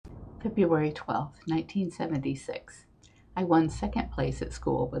February 12th, 1976. I won second place at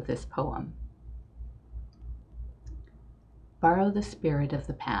school with this poem. Borrow the spirit of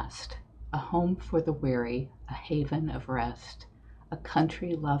the past, a home for the weary, a haven of rest, a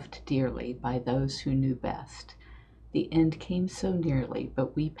country loved dearly by those who knew best. The end came so nearly,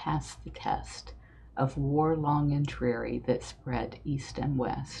 but we passed the test of war long and dreary that spread east and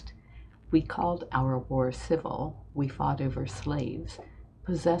west. We called our war civil, we fought over slaves.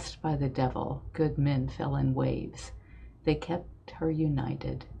 Possessed by the devil, good men fell in waves. They kept her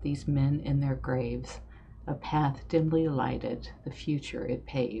united, these men in their graves. A path dimly lighted, the future it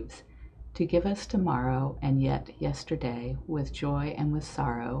paves. To give us tomorrow, and yet yesterday, with joy and with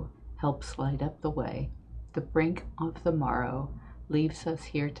sorrow, helps light up the way. The brink of the morrow leaves us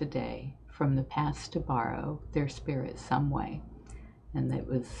here today, from the past to borrow their spirit some way. And it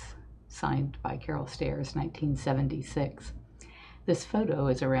was signed by Carol Stairs, 1976. This photo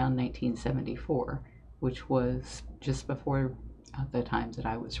is around 1974, which was just before the time that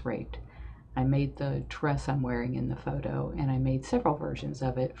I was raped. I made the dress I'm wearing in the photo, and I made several versions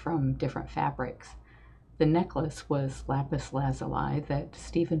of it from different fabrics. The necklace was lapis lazuli that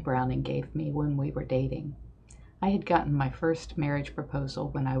Stephen Browning gave me when we were dating. I had gotten my first marriage proposal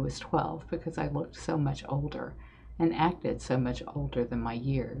when I was 12 because I looked so much older and acted so much older than my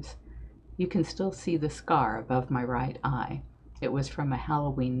years. You can still see the scar above my right eye. It was from a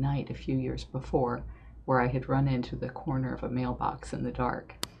Halloween night a few years before, where I had run into the corner of a mailbox in the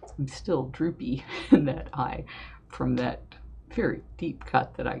dark. I'm still droopy in that eye from that very deep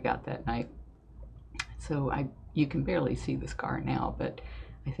cut that I got that night. So you can barely see the scar now, but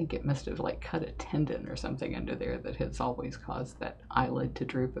I think it must have like cut a tendon or something under there that has always caused that eyelid to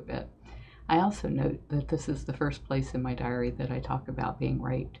droop a bit. I also note that this is the first place in my diary that I talk about being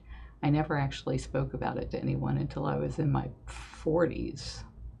raped. I never actually spoke about it to anyone until I was in my 40s,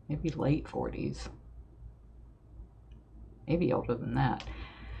 maybe late 40s, maybe older than that.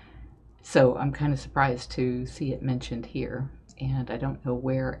 So I'm kind of surprised to see it mentioned here, and I don't know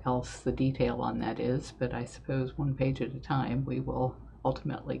where else the detail on that is, but I suppose one page at a time we will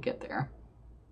ultimately get there.